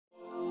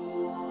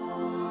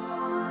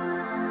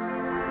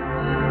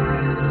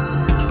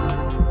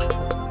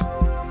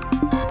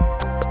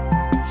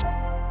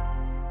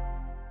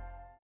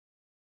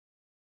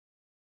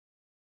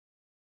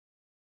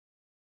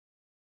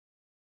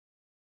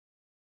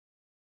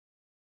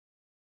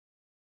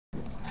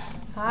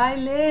Hi,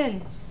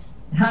 Lynn.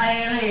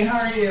 Hi, Ellie. How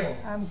are you?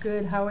 I'm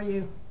good. How are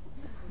you?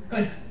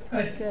 Good,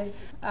 good. Okay.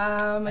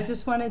 I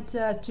just wanted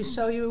to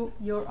show you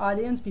your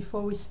audience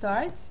before we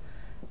start,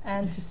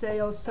 and to say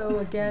also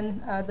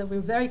again that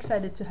we're very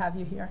excited to have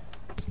you here.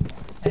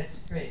 That's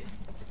great.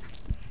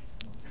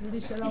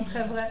 Shalom,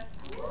 חבר'ה.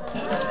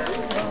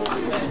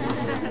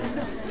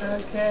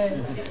 Okay.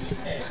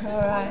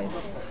 All right.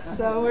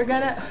 So we're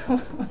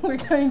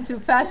going to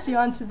pass you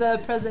on to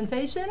the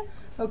presentation.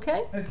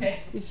 Okay? Okay.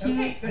 If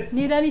you good.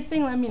 need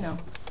anything, let me know.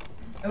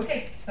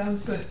 Okay,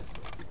 sounds good.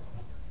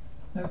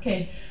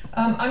 Okay,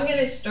 I'm going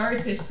to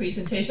start this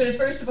presentation. And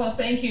first of all,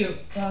 thank you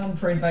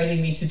for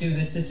inviting me to do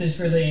this. This is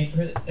really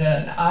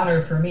an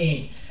honor for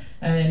me.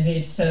 And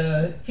it's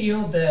a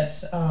field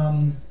that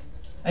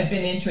I've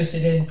been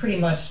interested in pretty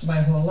much my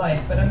whole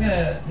life. But I'm going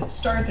to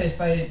start this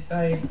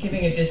by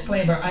giving a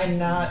disclaimer. I'm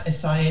not a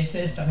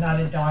scientist. I'm not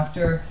a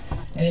doctor.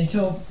 And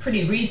until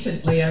pretty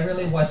recently, I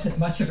really wasn't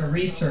much of a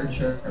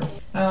researcher.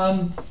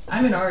 I'm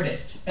an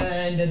artist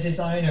and a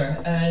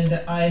designer, and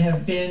I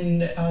have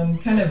been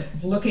kind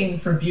of looking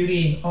for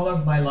beauty all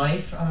of my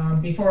life.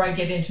 Before I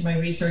get into my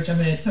research, I'm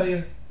going to tell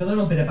you a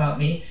little bit about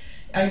me.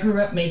 I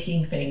grew up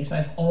making things.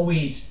 I've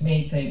always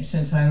made things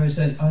since I was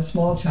a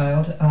small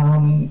child.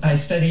 I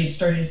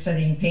started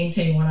studying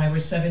painting when I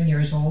was 7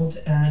 years old,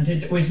 and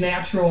it was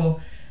natural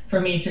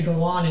for me to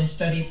go on and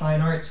study fine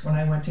arts when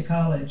I went to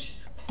college.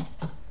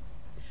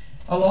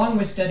 Along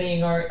with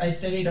studying art, I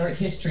studied art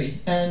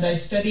history, and I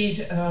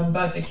studied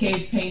about the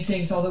cave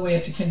paintings all the way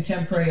up to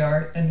contemporary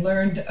art, and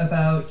learned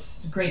about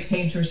great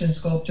painters and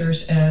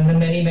sculptors and the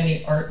many,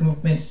 many art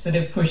movements that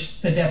have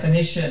pushed the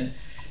definition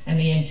and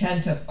the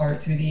intent of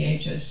art through the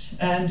ages.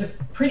 And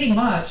pretty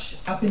much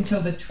up until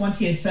the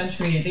 20th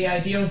century, the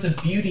ideals of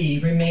beauty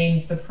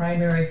remained the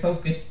primary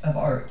focus of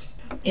art,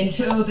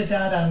 until the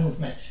Dada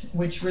movement,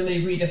 which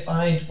really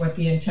redefined what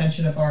the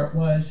intention of art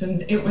was.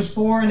 And it was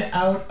born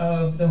out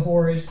of the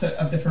horrors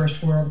of the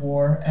First World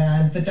War.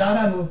 And the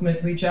Dada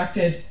movement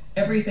rejected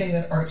everything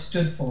that art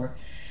stood for.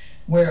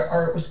 Where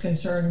art was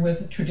concerned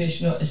with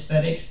traditional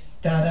aesthetics,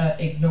 Dada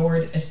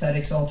ignored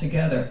aesthetics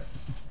altogether.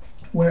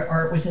 Where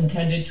art was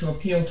intended to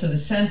appeal to the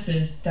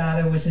senses,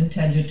 Dada was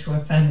intended to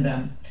offend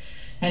them.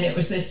 And it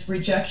was this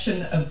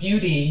rejection of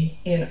beauty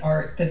in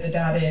art that the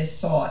Dadaists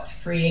sought,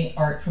 freeing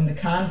art from the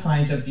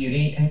confines of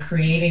beauty and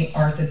creating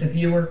art that the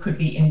viewer could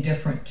be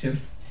indifferent to.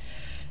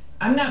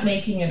 I'm not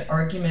making an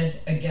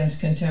argument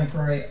against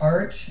contemporary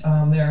art.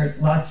 There are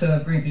lots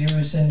of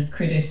reviews and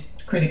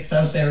critics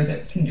out there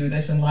that can do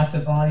this, and lots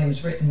of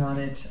volumes written on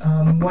it.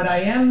 What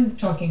I am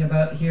talking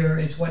about here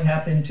is what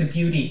happened to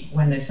beauty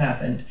when this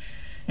happened,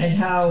 and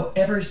how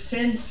ever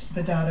since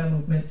the Dada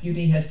movement,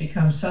 beauty has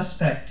become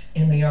suspect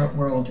in the art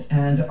world,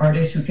 and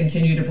artists who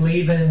continue to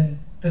believe in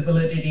the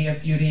validity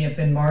of beauty have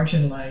been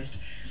marginalized.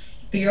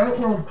 The art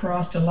world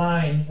crossed a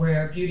line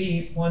where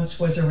beauty once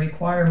was a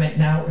requirement,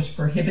 now it was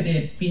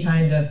prohibited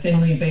behind a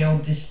thinly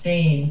veiled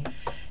disdain.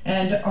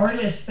 And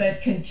artists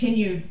that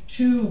continued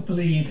to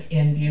believe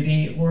in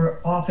beauty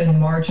were often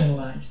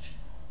marginalized.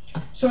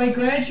 So I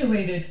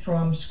graduated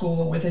from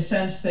school with a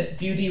sense that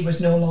beauty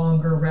was no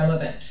longer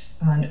relevant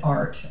on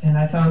art, and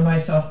I found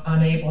myself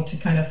unable to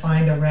kind of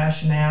find a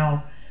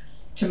rationale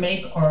to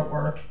make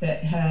artwork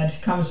that had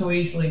come so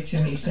easily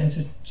to me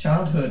since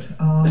childhood.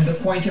 The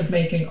point of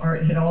making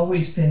art had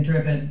always been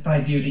driven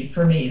by beauty.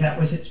 For me, that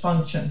was its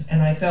function,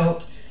 and I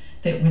felt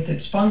that with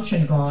its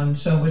function gone,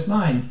 so was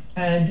mine,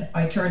 and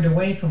I turned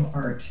away from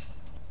art.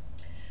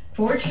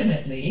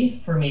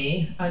 Fortunately for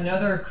me,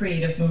 another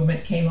creative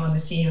movement came on the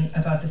scene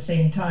about the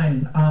same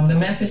time. The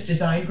Memphis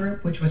Design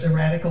Group, which was a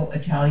radical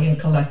Italian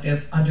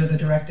collective under the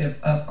directive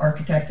of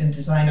architect and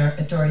designer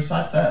Ettore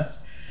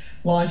Satsas,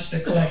 launched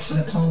a collection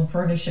of home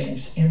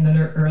furnishings in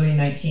the early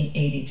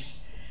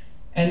 1980s.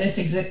 And this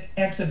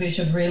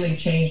exhibition really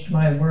changed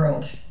my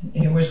world.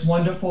 It was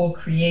wonderful,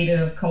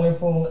 creative,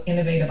 colorful,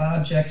 innovative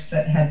objects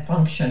that had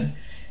function.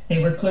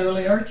 They were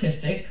clearly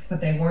artistic,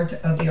 but they weren't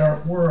of the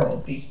art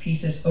world. These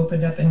pieces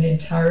opened up an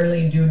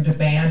entirely new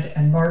demand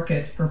and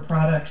market for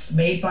products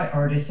made by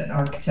artists and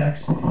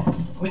architects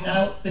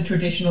without the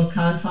traditional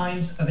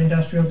confines of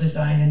industrial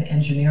design and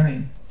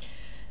engineering.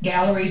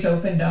 Galleries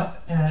opened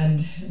up,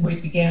 and we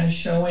began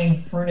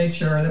showing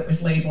furniture that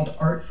was labeled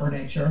art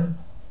furniture.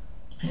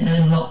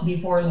 And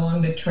before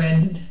long, the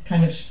trend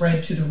kind of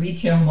spread to the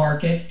retail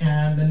market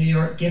and the New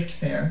York gift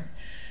fair.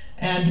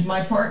 And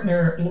my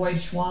partner, Lloyd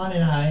Schwan,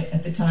 and I,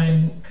 at the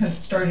time,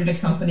 started a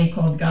company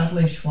called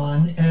Godley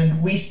Schwan,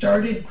 and we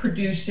started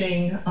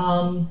producing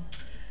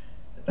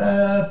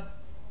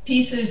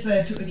pieces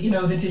that,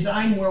 the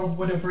design world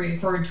would have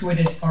referred to it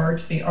as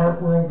art, the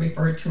art world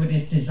referred to it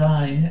as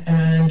design,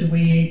 and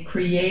we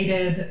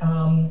created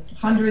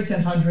hundreds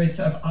and hundreds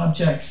of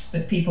objects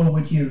that people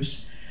would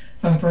use,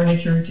 from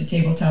furniture to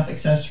tabletop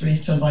accessories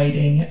to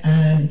lighting.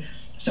 And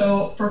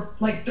so for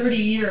like 30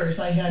 years,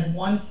 I had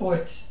one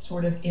foot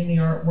sort of in the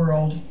art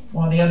world,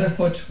 while the other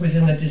foot was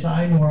in the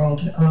design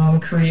world,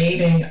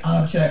 creating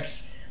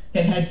objects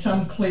that had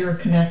some clear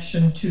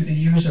connection to the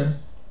user.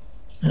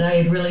 And I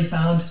had really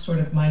found sort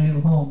of my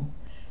new home.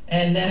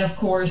 And then, of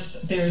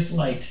course, there's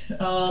light.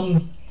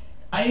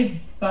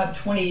 I, about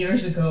 20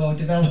 years ago,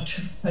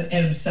 developed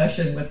an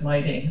obsession with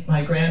lighting.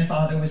 My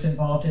grandfather was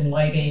involved in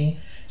lighting,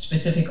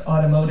 specific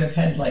automotive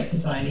headlight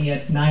design. He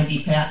had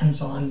 90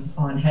 patents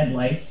on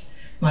headlights.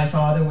 My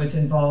father was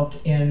involved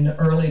in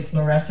early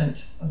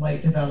fluorescent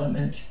light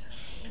development.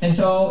 And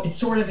so it's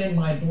sort of in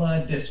my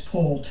blood, this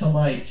pull to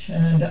light.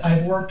 And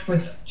I've worked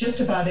with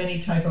just about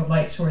any type of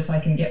light source I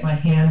can get my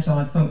hands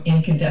on, from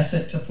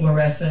incandescent to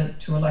fluorescent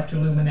to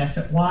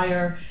electroluminescent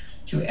wire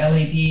to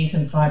LEDs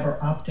and fiber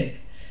optic.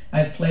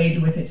 I've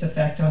played with its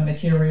effect on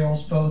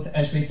materials, both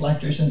as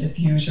reflectors and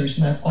diffusers,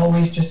 and I've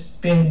always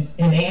just been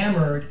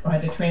enamored by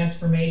the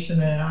transformation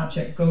that an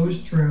object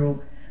goes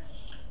through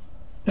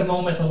the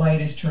moment the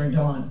light is turned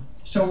on.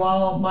 So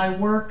while my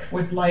work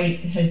with light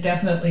has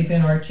definitely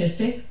been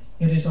artistic,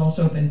 it has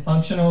also been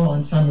functional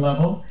on some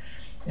level,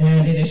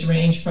 and it has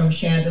ranged from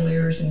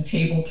chandeliers and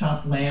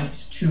tabletop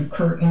lamps to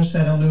curtains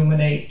that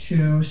illuminate,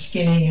 to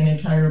skinning an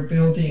entire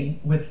building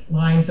with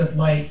lines of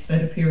lights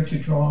that appear to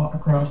draw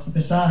across the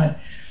facade.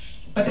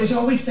 But there's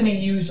always been a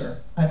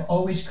user. I've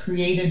always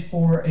created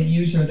for a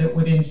user that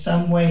would in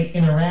some way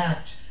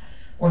interact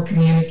or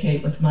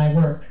communicate with my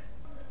work.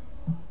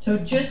 So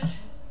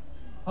just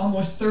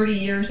almost 30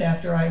 years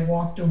after I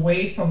walked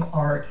away from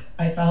art,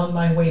 I found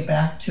my way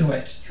back to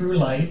it through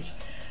light.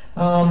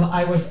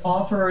 I was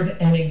offered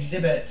an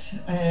exhibit,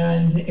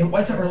 and it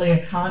wasn't really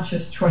a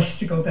conscious choice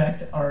to go back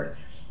to art.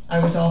 I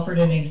was offered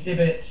an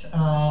exhibit,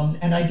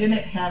 and I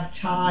didn't have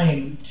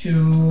time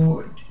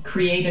to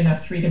create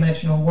enough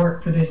three-dimensional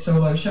work for this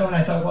solo show, and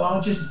I thought, well,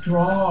 I'll just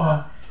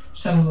draw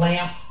some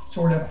lamp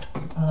sort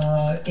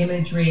of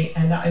imagery,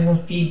 and I will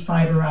feed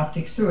fiber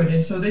optics through it.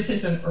 And so this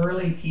is an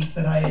early piece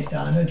that I had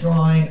done, a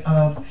drawing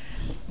of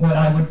what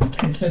I would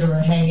consider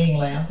a hanging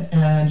lamp,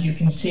 and you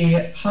can see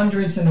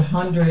hundreds and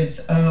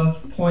hundreds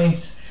of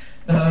points,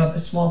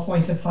 small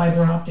points of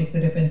fiber optic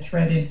that have been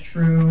threaded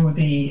through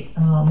the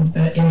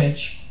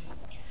image.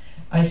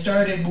 I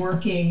started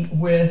working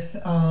with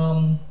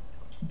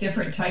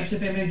different types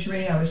of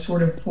imagery. I was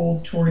sort of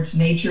pulled towards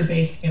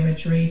nature-based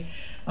imagery,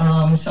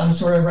 some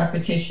sort of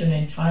repetition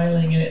and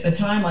tiling. And at the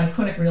time, I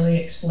couldn't really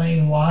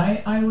explain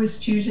why I was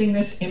choosing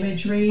this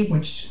imagery,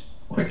 which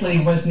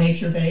quickly was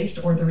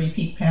nature-based, or the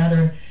repeat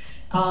pattern.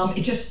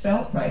 It just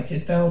felt right.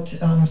 It felt,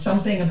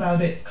 something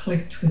about it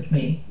clicked with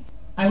me.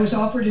 I was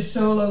offered a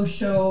solo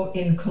show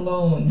in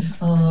Cologne,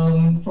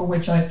 for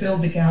which I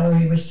filled the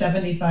gallery with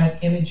 75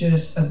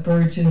 images of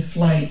birds in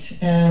flight,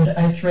 and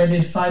I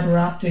threaded fiber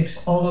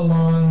optics all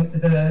along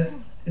the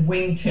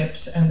wing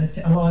tips and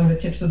along the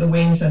tips of the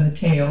wings and the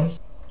tails.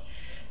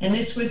 And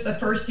this was the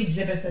first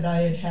exhibit that I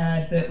had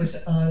had that was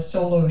a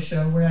solo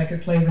show where I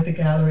could play with the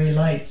gallery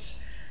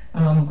lights.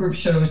 Group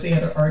shows, the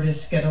other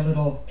artists get a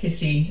little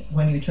pissy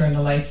when you turn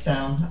the lights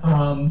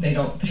down. They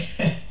don't,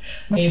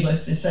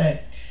 needless to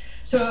say.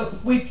 So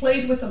we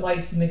played with the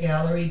lights in the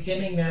gallery,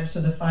 dimming them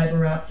so the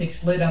fiber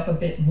optics lit up a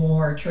bit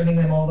more, turning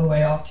them all the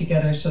way off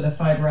together so the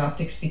fiber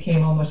optics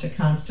became almost a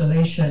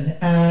constellation.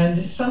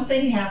 And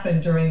something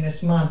happened during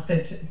this month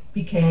that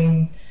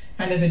became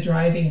kind of the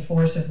driving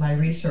force of my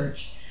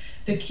research.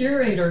 The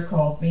curator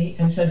called me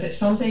and said that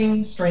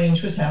something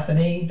strange was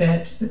happening,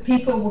 that the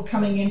people were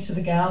coming into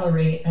the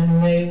gallery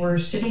and they were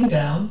sitting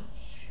down,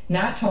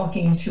 not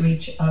talking to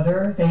each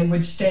other. They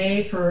would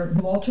stay for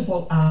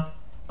multiple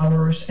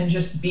hours and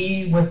just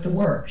be with the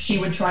work. She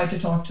would try to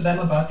talk to them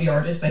about the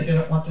artist. They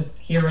didn't want to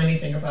hear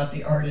anything about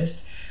the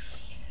artist.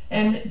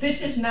 And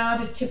this is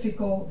not a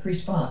typical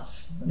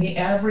response. The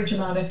average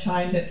amount of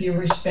time that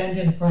viewers spend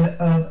in front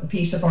of a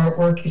piece of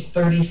artwork is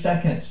 30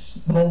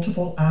 seconds.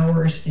 Multiple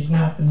hours is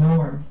not the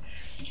norm.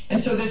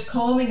 And so this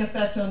calming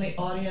effect on the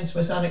audience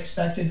was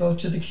unexpected, both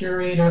to the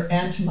curator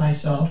and to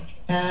myself.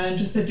 And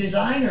the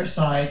designer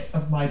side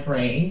of my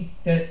brain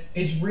that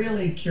is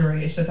really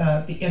curious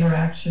about the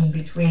interaction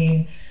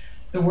between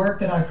the work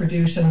that I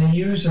produce and the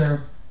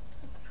user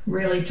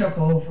really took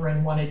over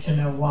and wanted to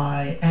know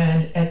why.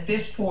 And at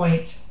this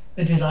point,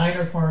 for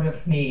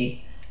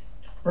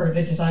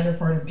the designer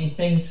part of me,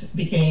 things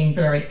became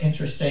very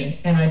interesting,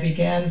 and I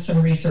began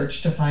some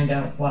research to find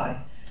out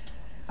why.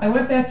 I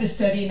went back to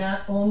study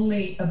not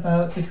only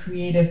about the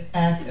creative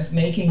act of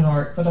making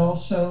art, but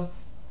also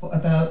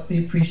about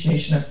the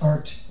appreciation of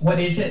art. What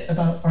is it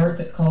about art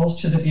that calls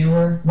to the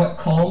viewer? What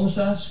calms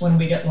us when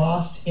we get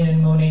lost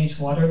in Monet's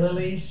water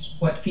lilies?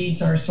 What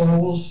feeds our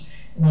souls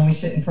when we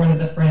sit in front of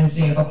the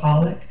frenzy of a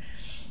Pollock?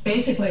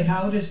 Basically,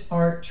 how does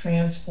art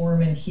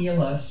transform and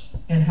heal us,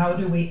 and how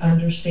do we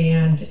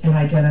understand and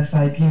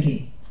identify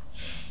beauty?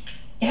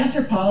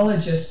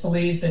 Anthropologists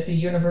believe that the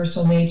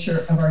universal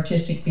nature of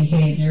artistic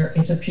behavior,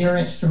 its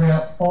appearance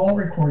throughout all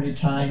recorded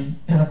time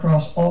and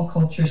across all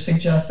cultures,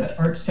 suggests that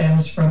art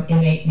stems from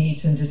innate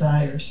needs and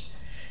desires.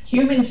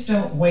 Humans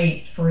don't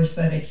wait for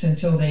aesthetics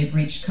until they've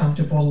reached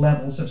comfortable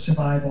levels of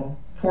survival.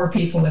 Poor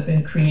people have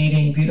been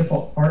creating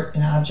beautiful art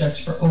and objects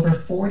for over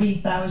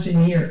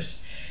 40,000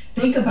 years.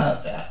 Think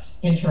about that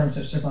in terms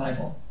of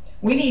survival.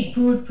 We need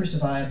food for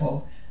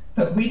survival,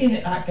 but we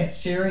did not get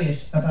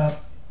serious about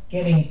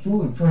getting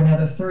food for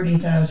another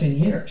 30,000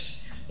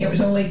 years. It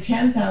was only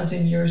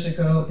 10,000 years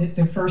ago that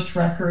the first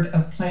record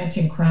of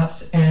planting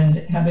crops and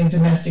having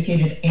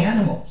domesticated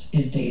animals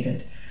is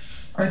dated.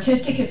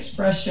 Artistic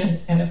expression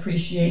and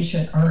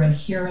appreciation are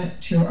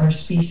inherent to our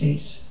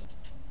species.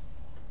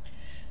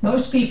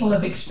 Most people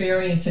have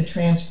experienced a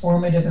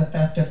transformative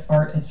effect of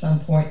art at some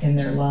point in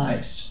their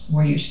lives,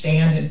 where you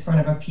stand in front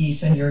of a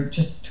piece and you're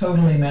just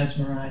totally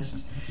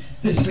mesmerized.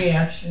 This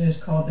reaction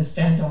is called the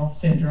Stendhal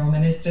syndrome,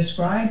 and it's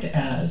described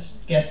as,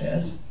 get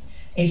this,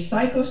 a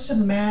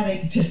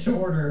psychosomatic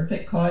disorder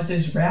that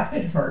causes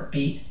rapid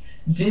heartbeat,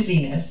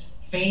 dizziness,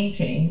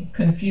 fainting,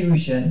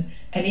 confusion,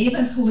 and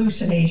even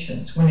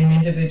hallucinations when an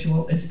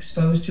individual is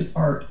exposed to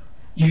art,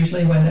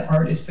 usually when the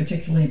art is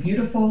particularly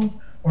beautiful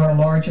or a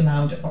large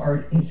amount of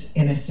art is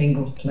in a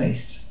single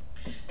place.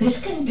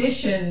 This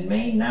condition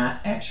may not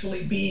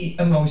actually be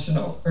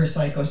emotional or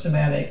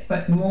psychosomatic,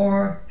 but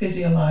more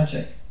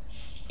physiologic.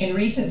 In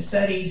recent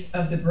studies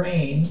of the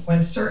brain,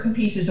 when certain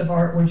pieces of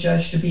art were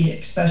judged to be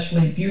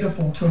especially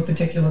beautiful to a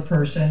particular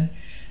person,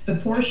 the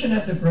portion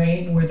of the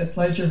brain where the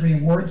pleasure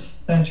reward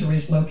center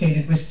is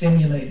located was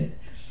stimulated,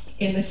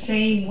 in the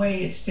same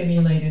way it's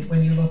stimulated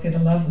when you look at a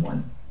loved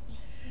one.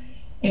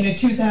 In a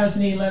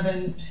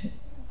 2011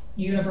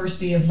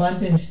 University of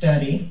London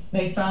study,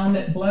 they found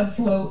that blood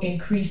flow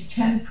increased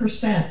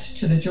 10%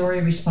 to the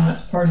joy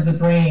response part of the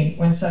brain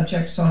when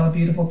subjects saw a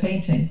beautiful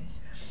painting.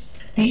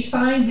 These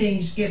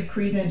findings give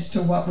credence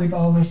to what we've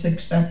always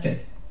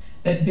expected,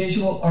 that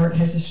visual art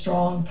has a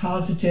strong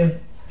positive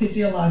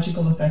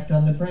physiological effect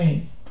on the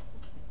brain.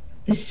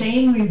 The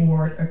same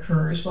reward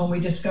occurs when we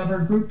discover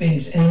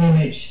groupings in an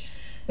image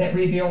that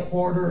reveal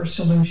order,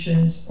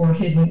 solutions, or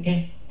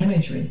hidden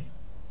imagery.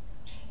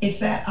 It's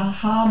that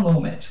aha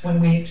moment when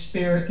we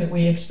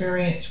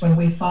experience when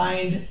we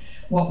find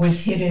what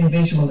was hidden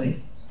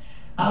visually.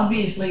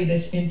 Obviously,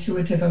 this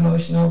intuitive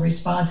emotional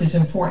response is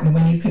important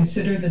when you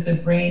consider that the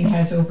brain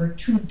has over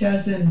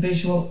 24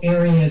 visual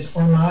areas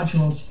or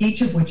modules,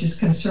 each of which is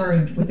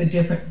concerned with a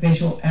different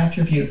visual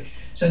attribute,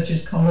 such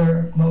as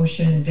color,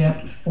 motion,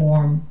 depth,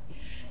 form.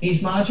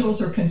 These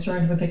modules are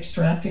concerned with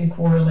extracting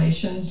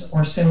correlations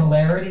or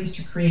similarities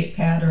to create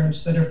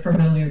patterns that are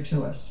familiar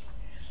to us.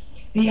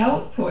 The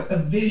output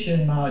of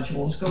vision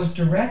modules goes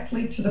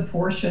directly to the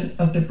portion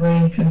of the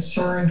brain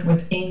concerned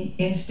with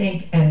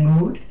instinct and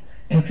mood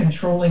and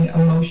controlling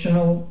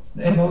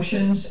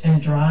emotions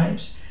and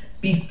drives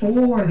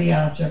before the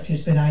object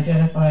has been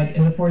identified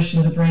in the portion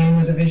of the brain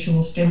where the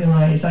visual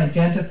stimuli is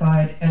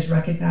identified as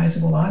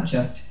recognizable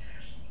object.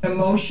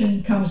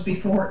 Emotion comes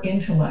before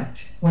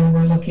intellect when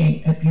we're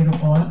looking at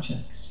beautiful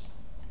objects.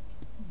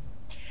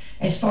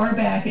 As far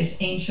back as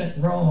ancient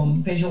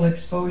Rome, visual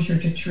exposure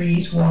to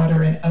trees,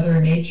 water, and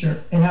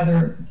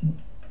other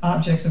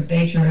objects of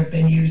nature have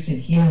been used in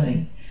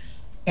healing.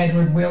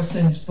 Edward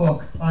Wilson's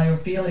book,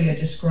 Biophilia,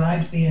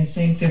 describes the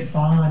instinctive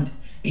bond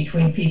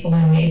between people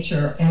and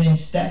nature and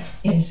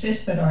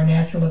insists that our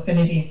natural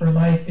affinity for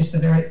life is the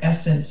very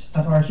essence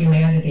of our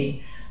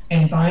humanity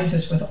and binds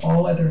us with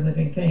all other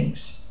living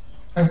things.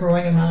 A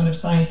growing amount of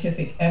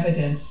scientific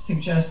evidence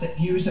suggests that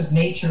views of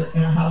nature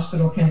in a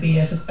hospital can be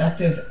as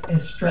effective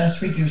as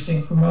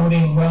stress-reducing,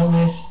 promoting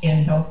wellness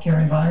in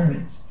healthcare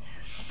environments.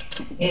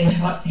 In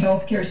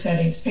healthcare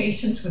settings,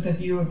 patients with a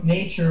view of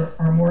nature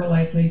are more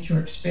likely to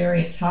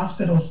experience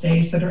hospital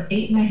stays that are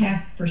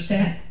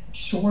 8.5%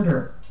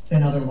 shorter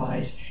than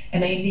otherwise,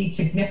 and they need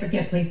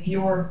significantly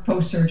fewer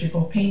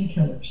post-surgical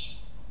painkillers.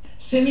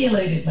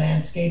 Simulated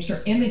landscapes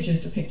or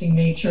images depicting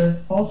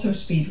nature also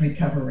speed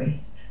recovery.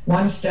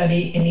 One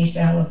study in East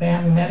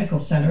Alabama Medical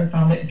Center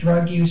found that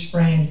drug use for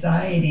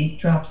anxiety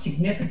dropped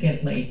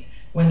significantly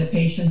when the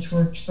patients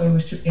were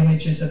exposed to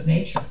images of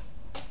nature.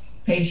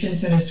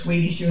 Patients in a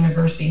Swedish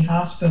university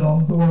hospital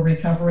who were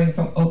recovering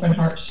from open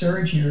heart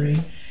surgery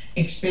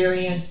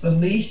experienced the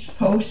least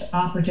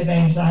post-operative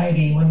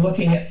anxiety when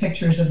looking at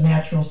pictures of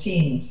natural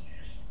scenes,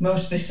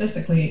 most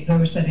specifically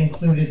those that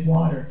included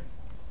water.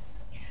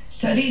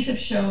 Studies have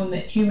shown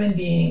that human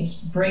beings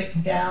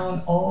break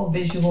down all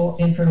visual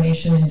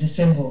information into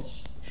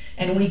symbols,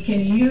 and we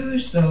can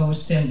use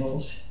those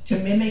symbols to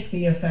mimic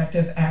the effect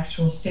of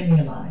actual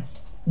stimuli.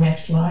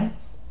 Next slide.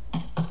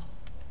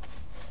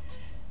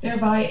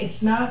 Thereby,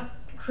 it's not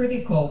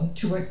critical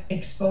to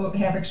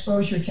have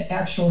exposure to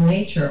actual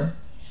nature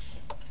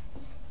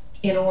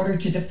in order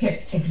to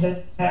depict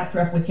exact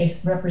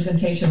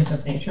representations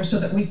of nature,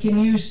 so that we can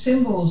use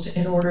symbols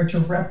in order to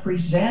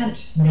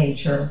represent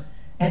nature,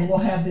 and we'll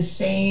have the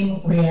same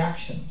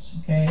reactions,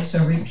 okay?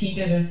 So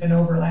repeated and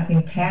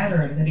overlapping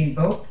pattern that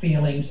evoke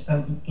feelings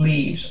of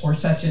leaves, or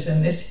such as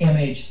in this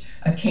image,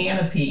 a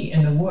canopy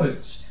in the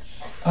woods,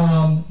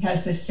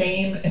 has the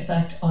same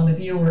effect on the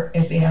viewer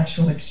as the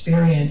actual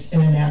experience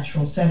in a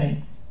natural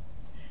setting.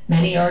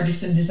 Many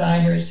artists and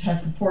designers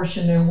have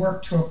proportioned their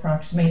work to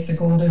approximate the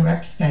golden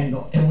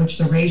rectangle, in which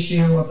the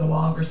ratio of the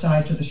longer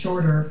side to the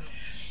shorter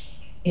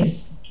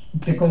is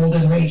the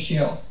golden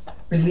ratio,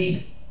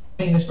 relieving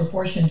this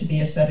proportion to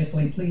be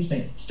aesthetically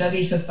pleasing.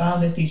 Studies have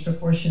found that these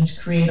proportions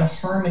create a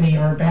harmony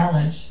or a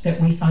balance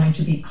that we find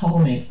to be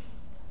calming.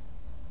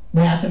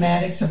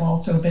 Mathematics have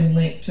also been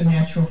linked to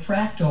natural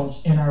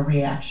fractals in our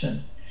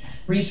reaction.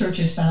 Research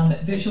has found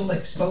that visual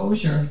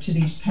exposure to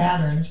these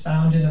patterns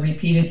found in the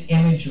repeated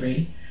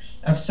imagery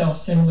of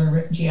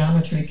self-similar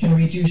geometry can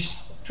reduce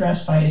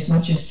stress by as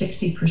much as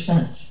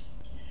 60%.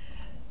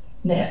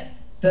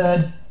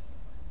 The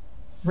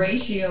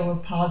ratio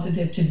of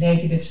positive to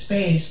negative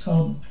space,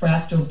 called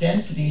fractal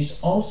densities,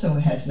 also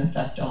has an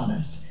effect on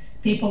us.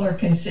 People are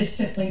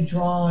consistently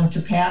drawn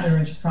to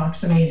patterns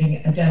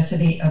approximating a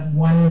density of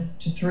 1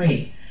 to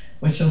 3,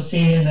 which you'll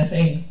see in the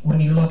thing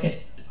when you look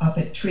up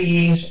at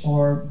trees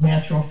or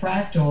natural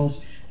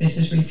fractals. This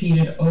is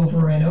repeated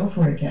over and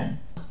over again.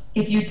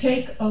 If you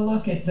take a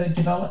look at the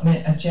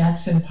development of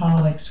Jackson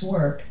Pollock's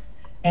work,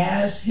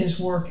 as his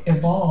work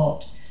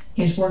evolved,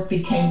 his work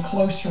became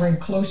closer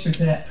and closer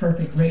to that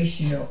perfect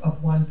ratio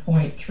of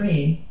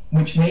 1.3,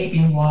 which may be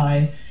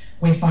why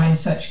we find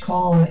such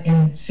calm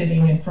in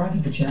sitting in front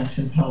of a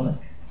Jackson Pollock.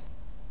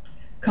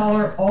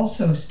 Color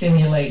also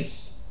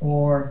stimulates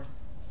or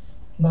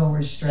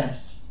lowers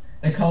stress.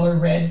 The color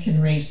red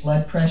can raise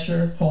blood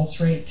pressure, pulse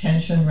rate,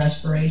 tension,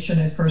 respiration,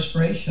 and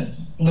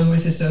perspiration. Blue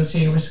is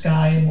associated with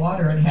sky and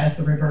water and has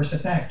the reverse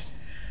effect.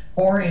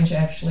 Orange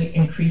actually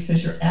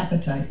increases your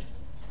appetite.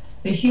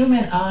 The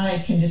human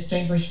eye can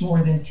distinguish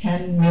more than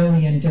 10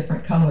 million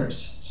different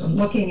colors. So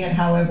looking at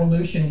how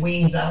evolution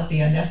weans out the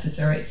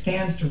unnecessary, it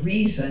stands to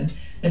reason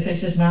that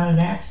this is not an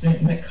accident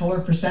and that color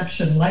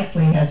perception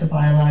likely has a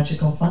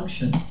biological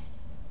function.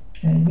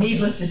 And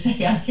needless to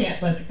say, I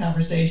can't let the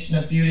conversation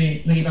of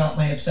beauty leave out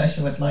my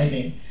obsession with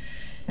lighting.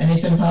 And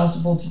it's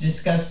impossible to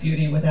discuss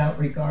beauty without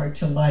regard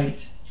to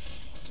light.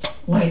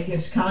 Light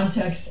gives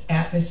context,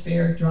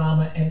 atmosphere,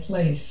 drama, and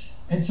place.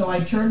 And so I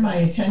turned my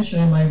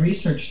attention in my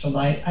research to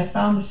light. I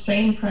found the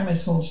same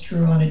premise holds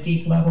true on a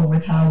deep level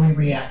with how we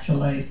react to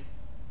light.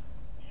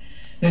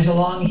 There's a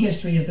long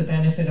history of the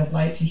benefit of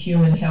light to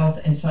human health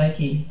and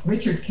psyche.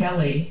 Richard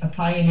Kelly, a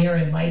pioneer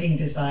in lighting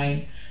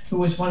design, who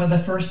was one of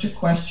the first to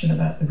question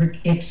about the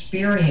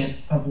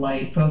experience of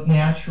light, both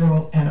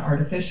natural and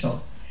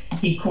artificial.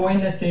 He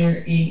coined the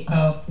theory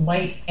of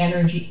light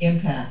energy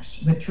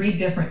impacts with 3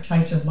 different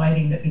types of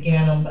lighting that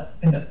began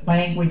in the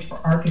language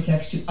for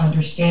architects to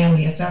understand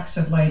the effects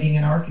of lighting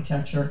in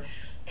architecture,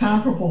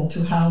 comparable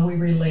to how we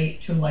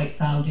relate to light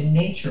found in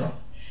nature.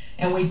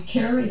 And we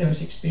carry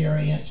those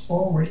experiences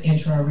forward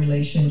into our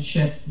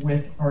relationship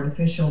with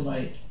artificial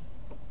light.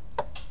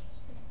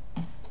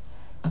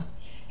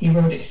 He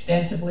wrote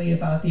extensively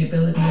about the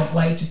ability of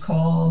light to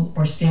calm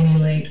or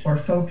stimulate or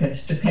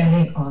focus,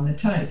 depending on the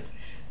type.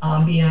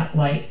 Ambient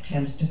light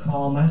tends to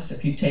calm us.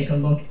 If you take a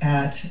look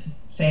at,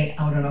 say,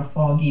 out on a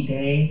foggy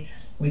day,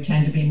 we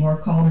tend to be more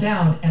calmed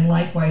down. And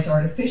likewise,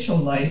 artificial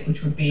light,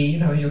 which would be,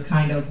 your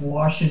kind of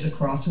washes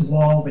across a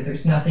wall where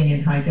there's nothing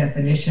in high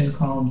definition,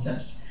 calms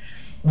us.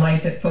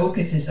 Light that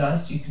focuses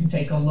us, you can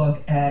take a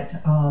look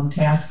at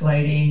task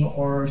lighting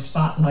or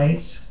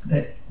spotlights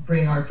that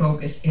bring our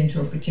focus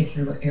into a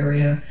particular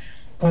area,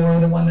 or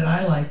the one that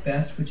I like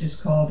best, which is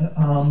called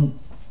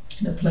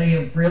the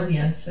play of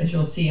brilliance, as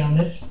you'll see on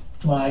this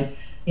slide.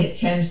 It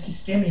tends to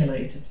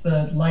stimulate. It's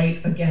the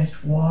light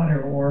against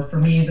water, or for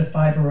me, the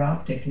fiber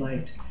optic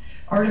light.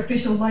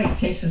 Artificial light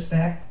takes us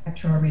back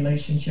to our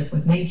relationship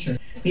with nature.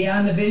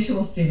 Beyond the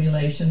visual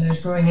stimulation,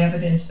 there's growing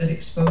evidence that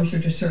exposure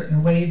to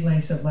certain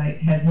wavelengths of light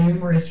have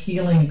numerous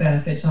healing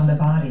benefits on the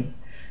body.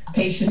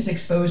 Patients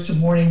exposed to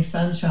morning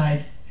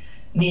sunshine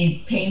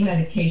need pain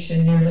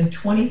medication nearly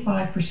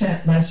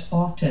 25% less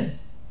often.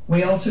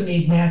 We also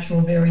need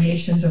natural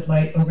variations of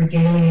light over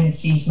daily and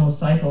seasonal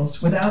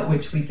cycles, without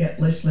which we get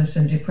listless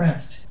and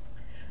depressed.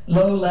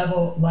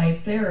 Low-level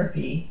light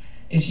therapy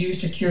is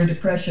used to cure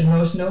depression,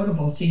 most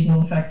notable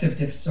seasonal affective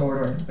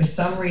disorder, with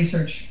some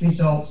research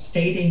results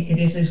stating it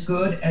is as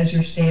good as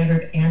your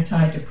standard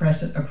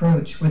antidepressant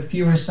approach, with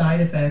fewer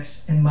side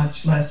effects and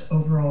much less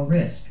overall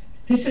risk.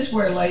 This is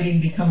where lighting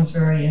becomes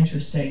very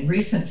interesting.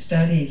 Recent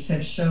studies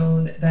have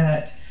shown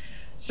that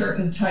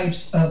certain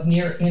types of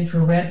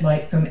near-infrared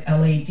light from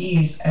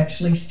LEDs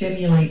actually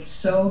stimulate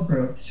cell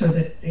growth so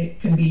that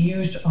it can be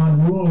used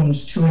on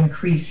wounds to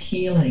increase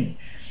healing.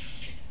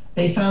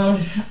 They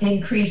found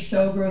increased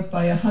cell growth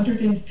by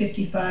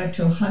 155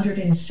 to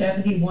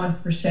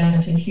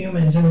 171% in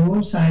humans, and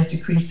wound size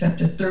decreased up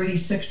to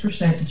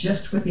 36%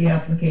 just with the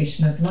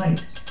application of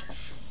light.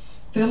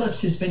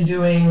 Philips has been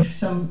doing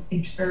some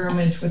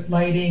experiments with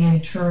lighting in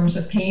terms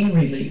of pain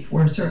relief,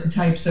 where certain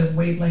types of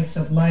wavelengths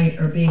of light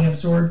are being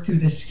absorbed through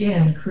the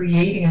skin,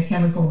 creating a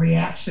chemical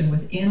reaction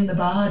within the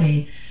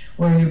body,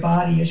 where your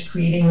body is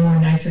creating more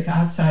nitric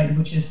oxide,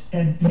 which is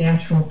a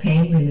natural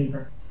pain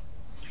reliever.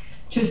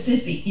 Just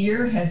as the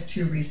ear has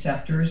 2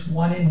 receptors,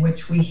 one in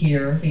which we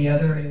hear, the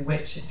other in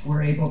which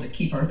we're able to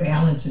keep our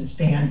balance and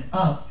stand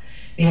up,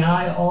 the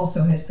eye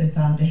also has been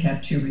found to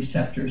have 2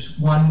 receptors,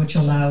 one which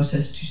allows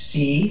us to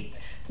see,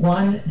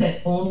 one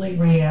that only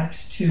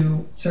reacts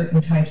to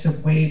certain types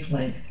of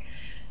wavelength.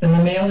 The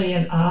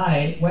mammalian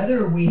eye,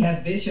 whether we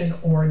have vision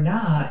or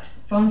not,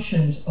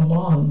 functions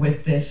along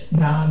with this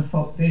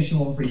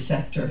non-visual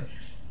receptor.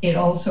 It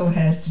also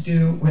has to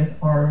do with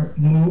our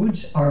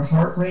moods, our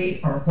heart rate,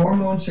 our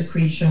hormone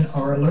secretion,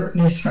 our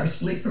alertness, our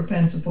sleep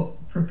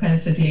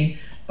propensity,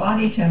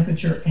 body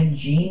temperature, and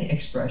gene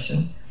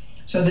expression.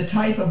 So the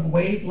type of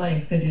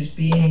wavelength that is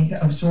being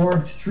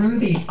absorbed through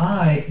the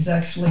eye is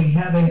actually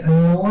having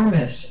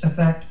enormous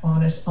effect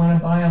on us on a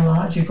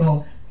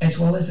biological as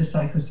well as a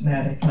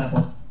psychosomatic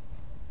level.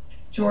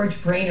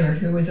 George Brainerd,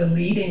 who is a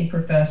leading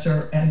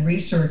professor and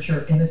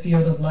researcher in the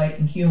field of light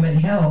and human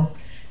health,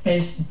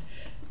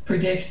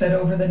 predicts that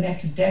over the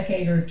next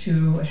decade or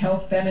two,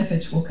 health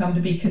benefits will come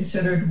to be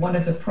considered one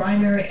of the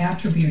primary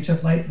attributes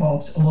of light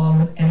bulbs,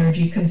 along with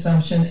energy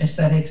consumption,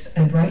 aesthetics,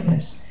 and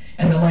brightness.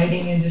 And the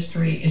lighting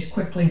industry is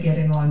quickly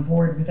getting on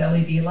board with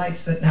LED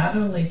lights that not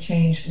only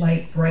change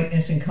light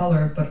brightness and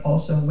color, but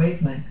also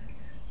wavelength.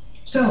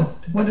 So,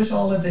 what does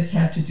all of this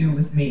have to do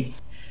with me?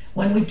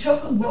 When we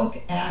took a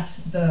look at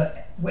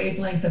the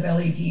wavelength of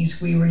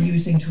LEDs we were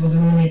using to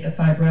illuminate the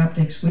fiber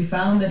optics, we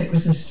found that it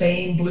was the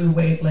same blue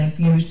wavelength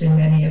used in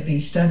many of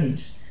these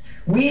studies.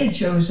 We had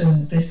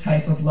chosen this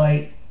type of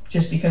light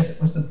just because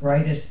it was the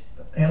brightest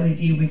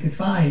LED we could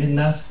find, and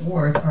thus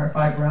forth our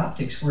fiber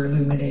optics were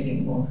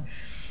illuminating more.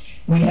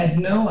 We had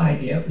no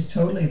idea, it was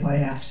totally by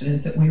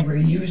accident, that we were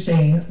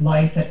using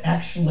light that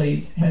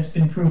actually has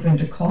been proven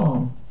to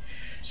calm.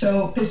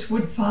 So this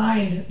would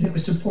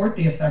support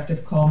the effect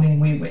of calming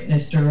we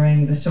witnessed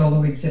during the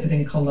solo exhibit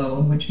in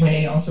Cologne, which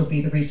may also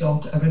be the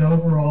result of an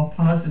overall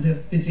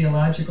positive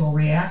physiological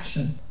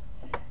reaction.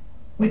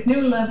 With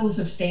new levels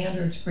of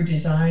standards for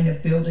design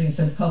of buildings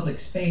and public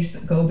space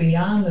that go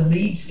beyond the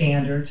LEED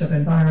standards of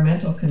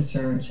environmental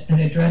concerns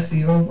and address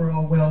the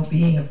overall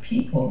well-being of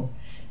people,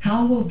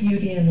 how will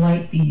beauty and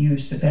light be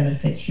used to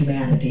benefit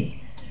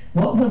humanity?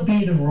 What will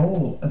be the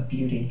role of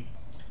beauty?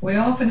 We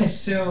often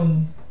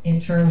assume in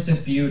terms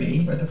of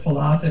beauty, or the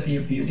philosophy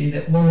of beauty,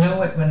 that we'll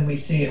know it when we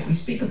see it. We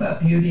speak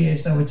about beauty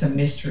as though it's a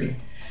mystery,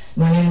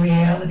 when in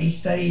reality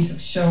studies have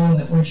shown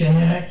that we're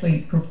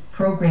genetically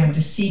programmed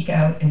to seek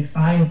out and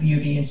find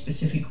beauty in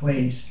specific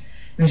ways.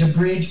 There's a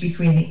bridge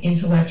between the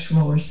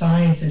intellectual or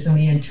sciences and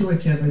the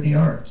intuitive or the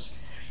arts.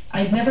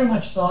 I'd never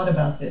much thought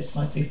about this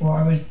much before.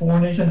 I was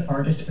born as an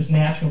artist, it was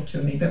natural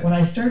to me, but when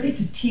I started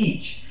to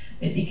teach,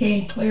 it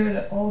became clear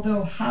that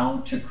although how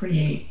to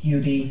create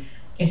beauty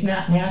is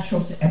not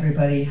natural to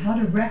everybody, how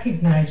to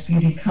recognize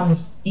beauty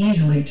comes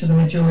easily to the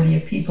majority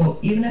of people,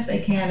 even if they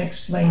can't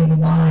explain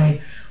why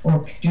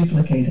or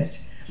duplicate it.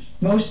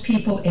 Most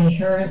people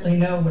inherently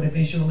know what a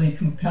visually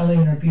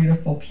compelling or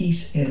beautiful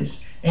piece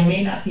is. They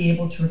may not be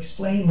able to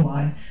explain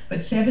why, but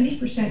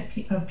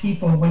 70% of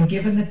people, when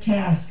given the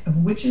task of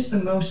which is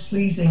the most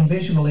pleasing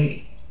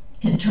visually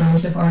in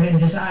terms of art and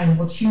design,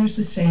 will choose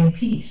the same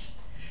piece.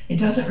 It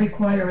doesn't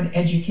require an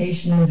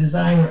education in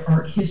design or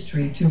art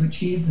history to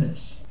achieve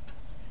this.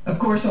 Of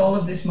course, all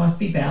of this must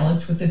be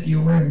balanced with the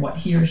viewer and what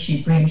he or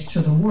she brings to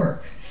the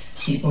work.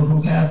 People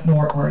who have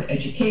more art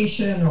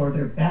education or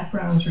their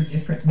backgrounds are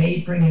different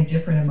may bring a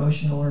different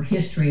emotional or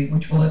history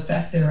which will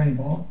affect their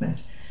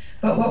involvement.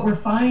 But what we're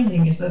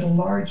finding is that a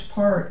large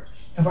part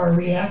of our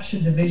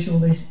reaction to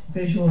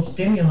visual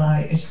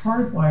stimuli is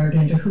hardwired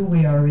into who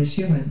we are as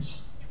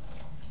humans.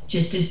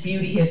 Just as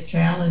beauty has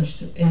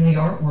challenged in the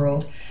art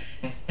world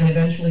and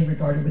eventually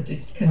regarded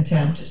with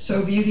contempt,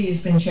 so beauty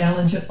has been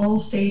challenged at all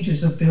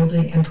stages of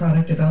building and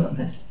product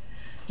development.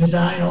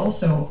 Design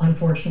also,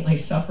 unfortunately,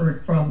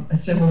 suffered from a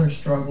similar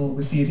struggle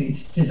with beauty.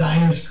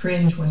 Designers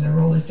cringe when their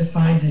role is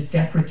defined as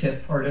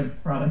decorative part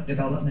of product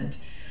development.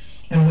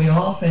 And we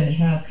often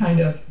have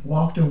kind of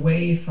walked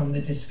away from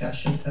the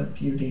discussion of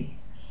beauty.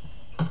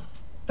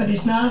 But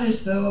it's not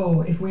as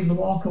though if we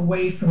walk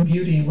away from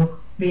beauty, we're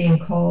being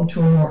called to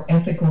a more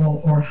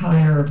ethical or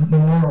higher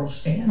moral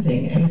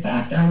standing. In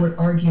fact, I would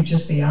argue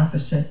just the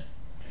opposite.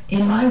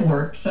 In my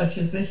work, such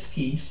as this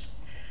piece,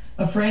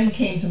 a friend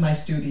came to my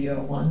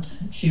studio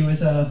once. She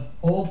was an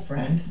old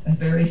friend, a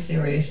very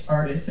serious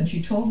artist, and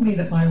she told me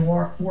that my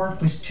work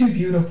was too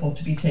beautiful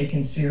to be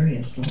taken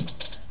seriously.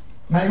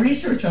 My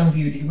research on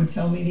beauty would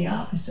tell me the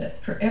opposite.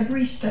 For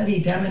every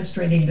study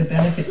demonstrating the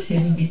benefits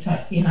hidden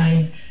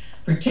behind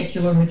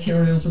particular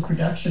materials or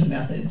production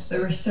methods,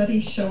 there are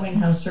studies showing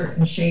how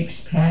certain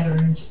shapes,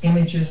 patterns,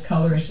 images,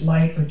 colors,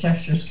 light, or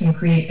textures can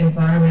create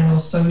environmental,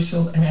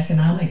 social, and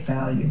economic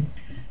value.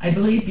 I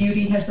believe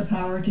beauty has the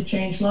power to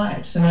change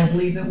lives, and I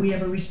believe that we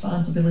have a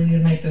responsibility to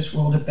make this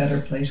world a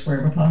better place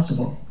wherever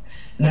possible.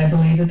 And I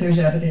believe that there's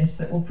evidence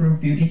that will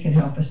prove beauty can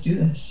help us do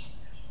this.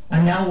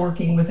 I'm now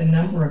working with a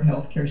number of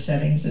healthcare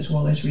settings as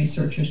well as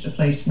researchers to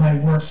place my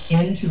work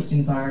into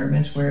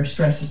environments where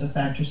stress is a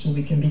factor so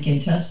we can begin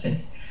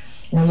testing.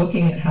 We're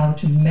looking at how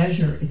to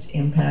measure its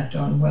impact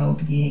on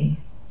well-being.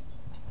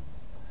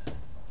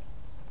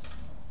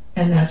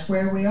 And that's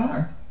where we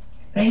are.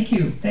 Thank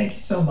you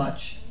so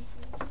much.